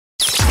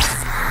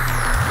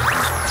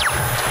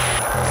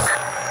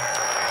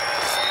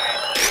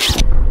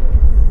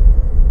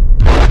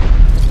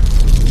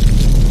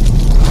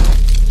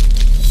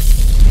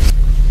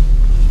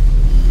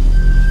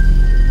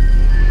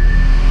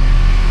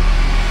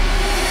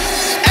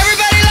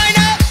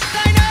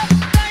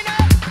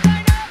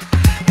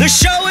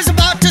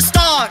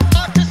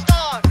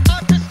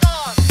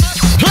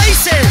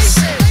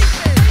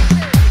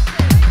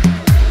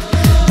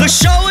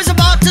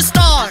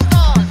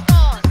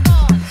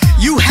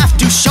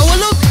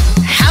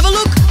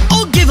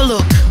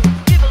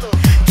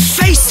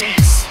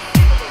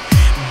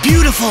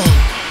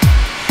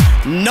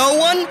No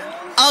one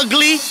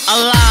ugly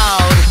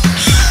allowed.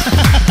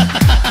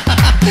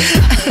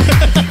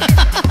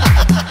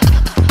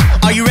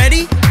 Are you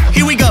ready?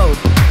 Here we go.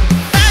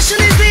 Fashion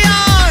is the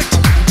art,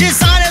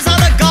 designers are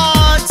the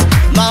gods,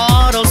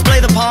 models play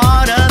the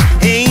part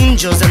of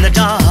angels in the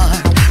dark.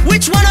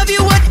 Which one of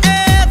you would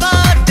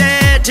ever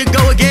dare to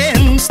go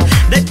against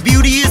that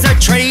beauty is a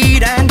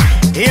trade and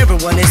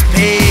everyone is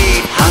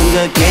paid?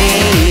 Hunger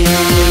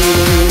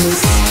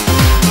Games.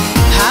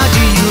 How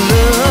do you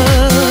look?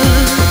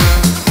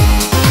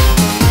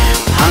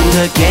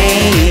 Hunger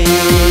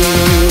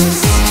Games.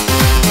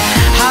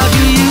 How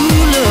do you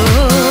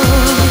look?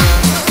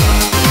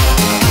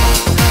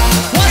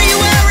 What are you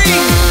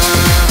wearing?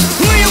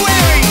 Who are you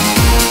wearing?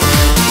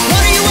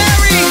 What are you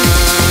wearing?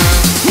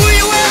 Who are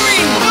you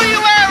wearing? Who are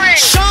you wearing?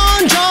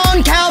 Sean,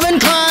 John, Calvin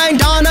Klein,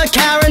 Donna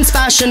Karen's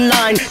fashion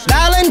line,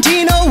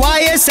 Valentino,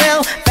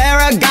 YSL,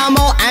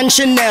 Ferragamo and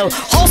Chanel,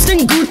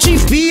 Halston, Gucci,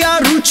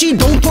 Fiorucci,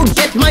 don't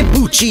forget my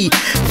Pucci,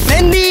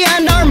 Fendi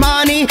and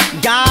Armani,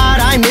 God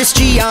I miss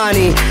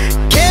Gianni,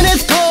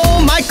 Kenneth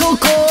Cole, Michael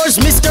Kors,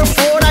 Mr.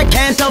 Ford I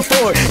can't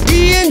afford,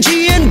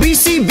 D&G and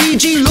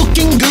BCBG,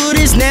 looking good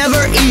is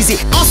never easy,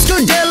 Oscar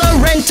de la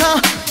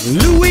Renta,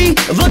 Louis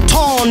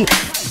Vuitton,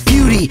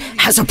 beauty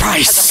has a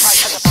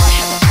price.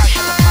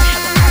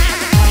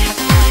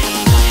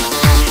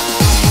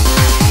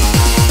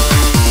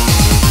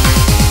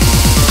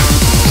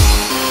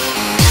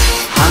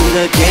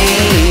 Hunger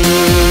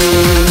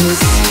Games.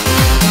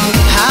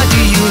 How do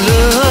you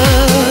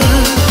look?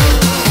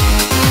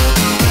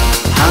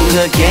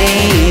 Hunger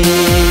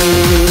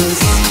Games.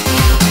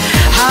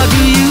 How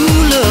do you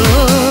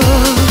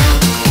look?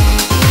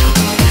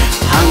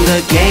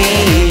 Hunger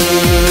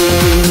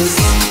Games.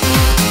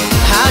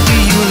 How do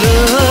you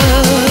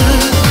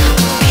look?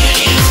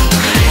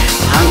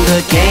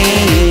 Hunger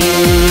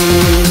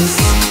Games.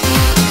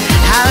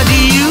 How do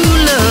you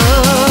look?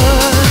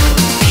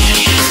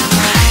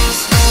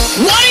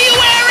 What are you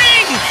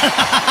wearing?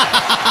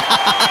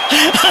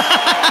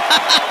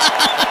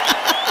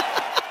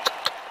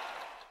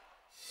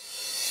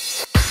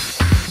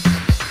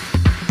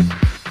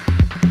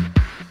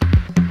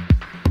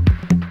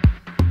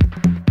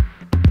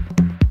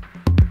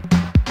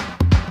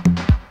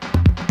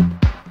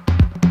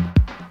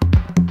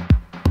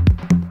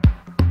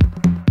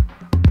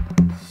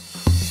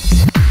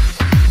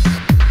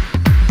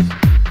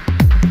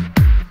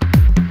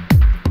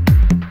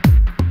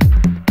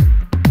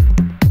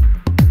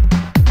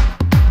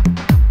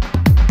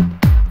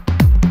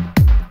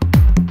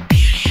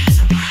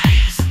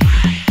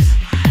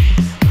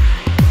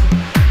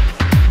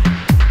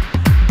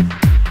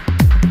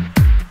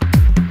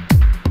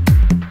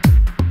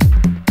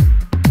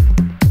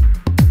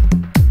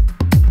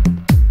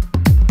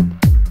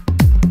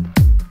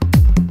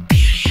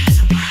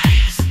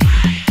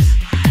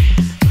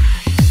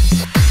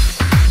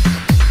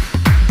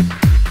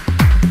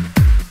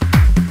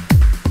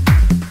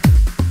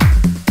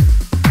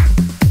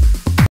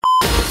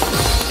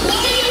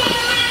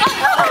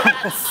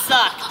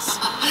 Sucked.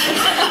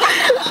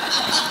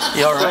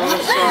 You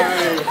alright?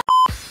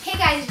 Hey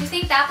guys, did you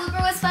think that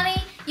blooper was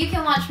funny? You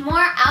can watch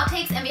more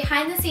outtakes and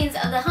behind the scenes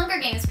of the Hunger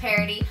Games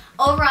parody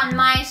over on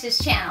Myish's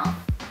channel.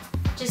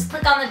 Just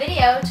click on the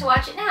video to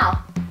watch it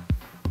now.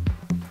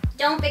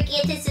 Don't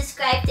forget to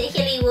subscribe to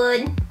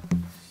Hillywood.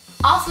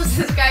 Also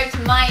subscribe to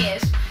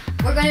Myish.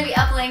 We're going to be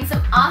uploading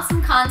some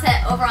awesome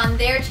content over on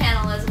their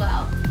channel as well.